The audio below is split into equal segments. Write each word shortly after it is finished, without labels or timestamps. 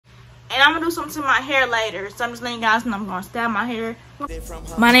And I'm gonna do something to my hair later. So I'm just letting you guys know I'm gonna style my hair.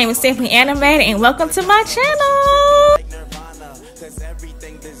 My name is Simply Animated and welcome to my channel.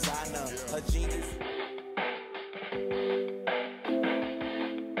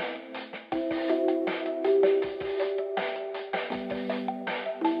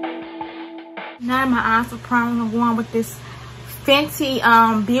 Now my eyes are primed. I'm going with this Fenty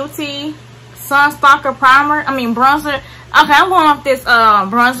Beauty Stalk'r primer. Bronzer. Okay, I'm going with this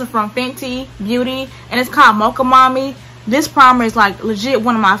bronzer from Fenty Beauty, and it's called Mocha Mami. This primer is like legit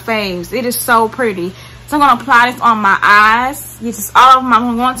one of my faves. It is so pretty. So I'm gonna apply this on my eyes. This is all of my. I'm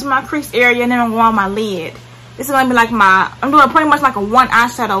gonna go into my crease area, and then I'm gonna go on my lid. This is gonna be like my. I'm doing pretty much like a one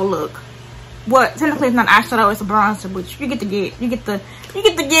eyeshadow look. What technically it's not eyeshadow, it's a bronzer, but you get the gist.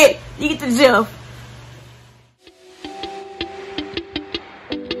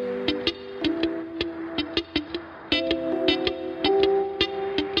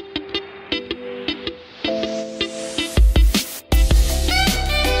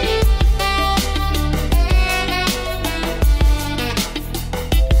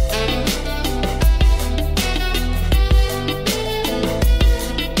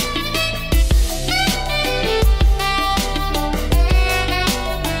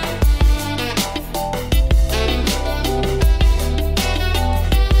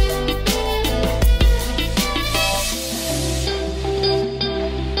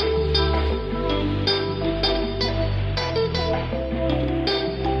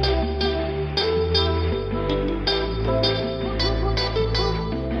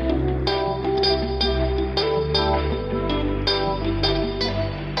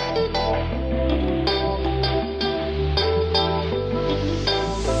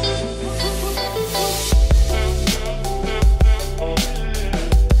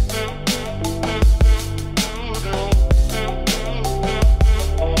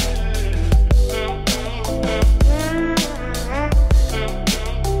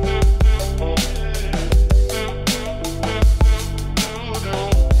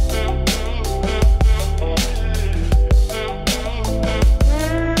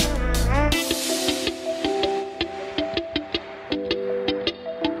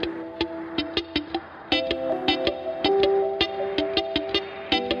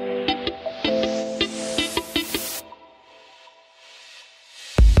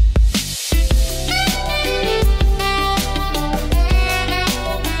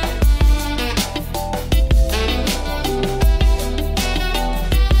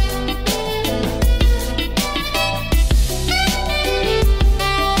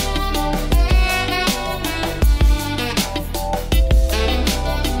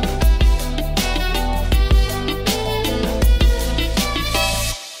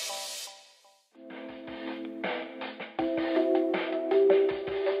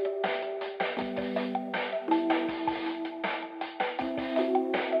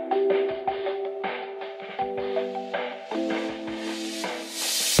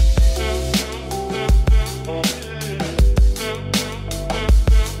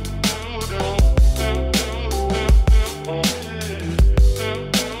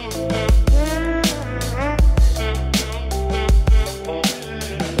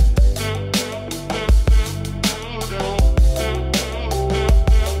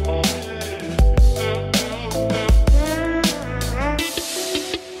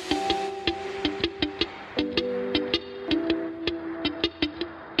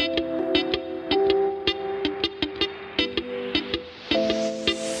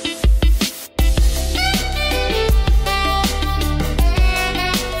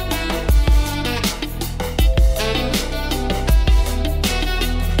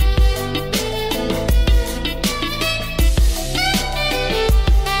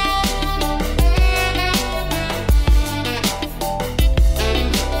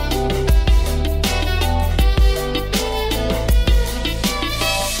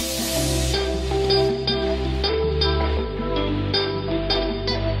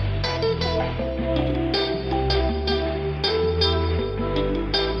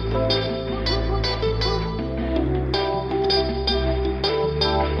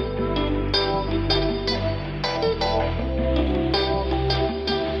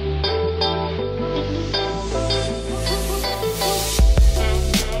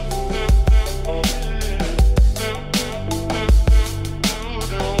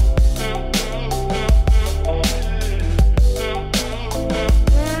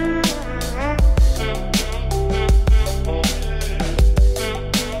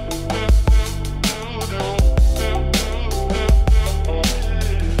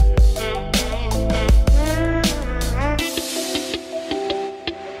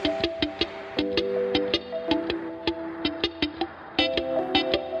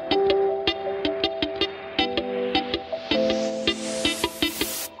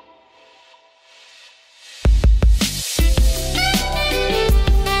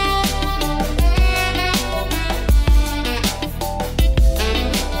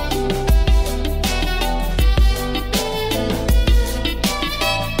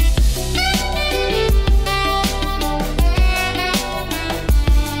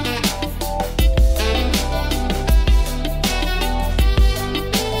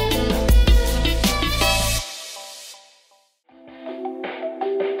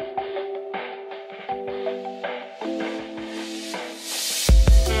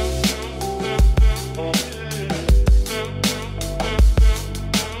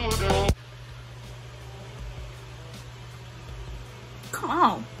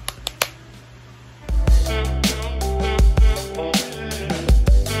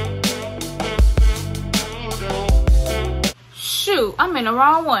 I'm in the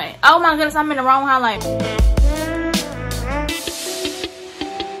wrong one. Oh my goodness, I'm in the wrong highlighter.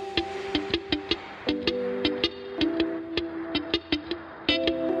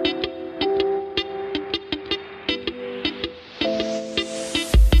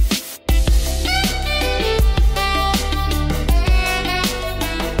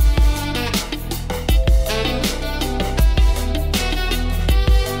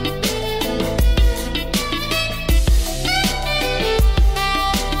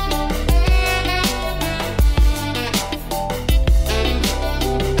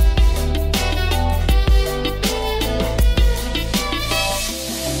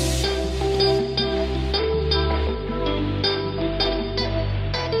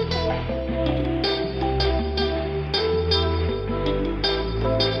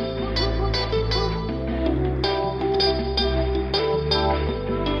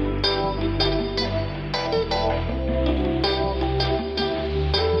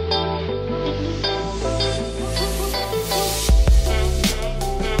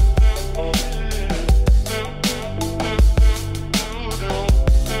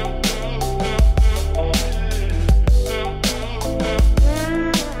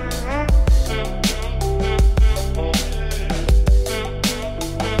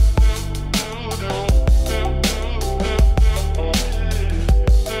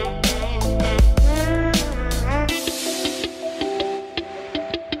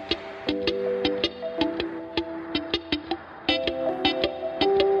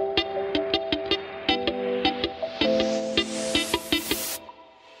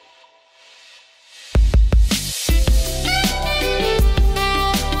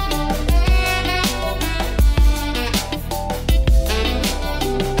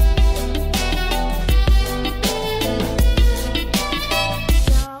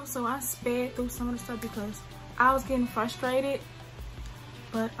 Through some of the stuff because I was getting frustrated,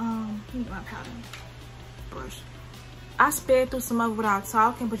 but let me get my powder brush. I sped through some of it without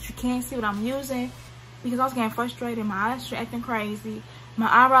talking, but you can't see what I'm using because I was getting frustrated. My eyes were acting crazy. My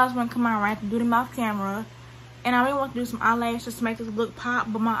eyebrows wouldn't come out right to do them off camera, and I really want to do some eyelashes to make this look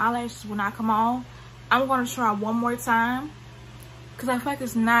pop, but my eyelashes will not come on. I'm going to try one more time because I feel like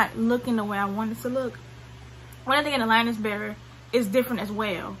it's not looking the way I want it to look. When I think the line is better, it's different as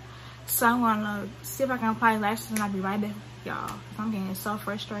well. So I'm gonna see if I can apply lashes and I'll be right back, y'all. I'm getting so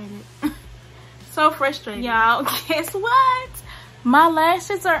frustrated. So frustrated. Y'all, guess what? My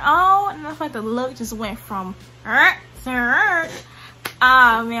lashes are on and I feel like the look just went from to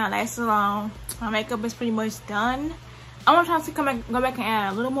ah man, lashes are on. My makeup is pretty much done. I'm gonna try to go back and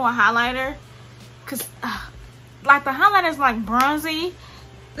add a little more highlighter. Cause like the highlighter is like bronzy.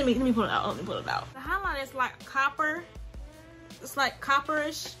 Let me pull it out. Let me pull it out. The highlighter is like copper. It's like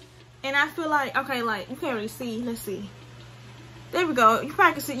copperish. And I feel like, okay, like, you can't really see. Let's see. There we go. You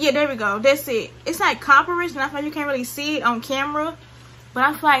probably can see. Yeah, there we go. That's it. It's like copperish, and I feel like you can't really see it on camera. But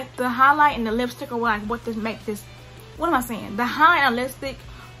I feel like the highlight and the lipstick are like what this make this, what am I saying? The highlight and lipstick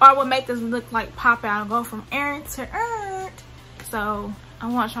are what make this look like pop out and go from earth to earth. So, I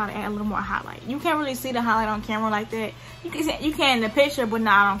want to try to add a little more highlight. You can't really see the highlight on camera like that. You can in the picture, but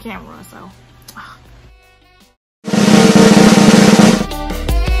not on camera. So,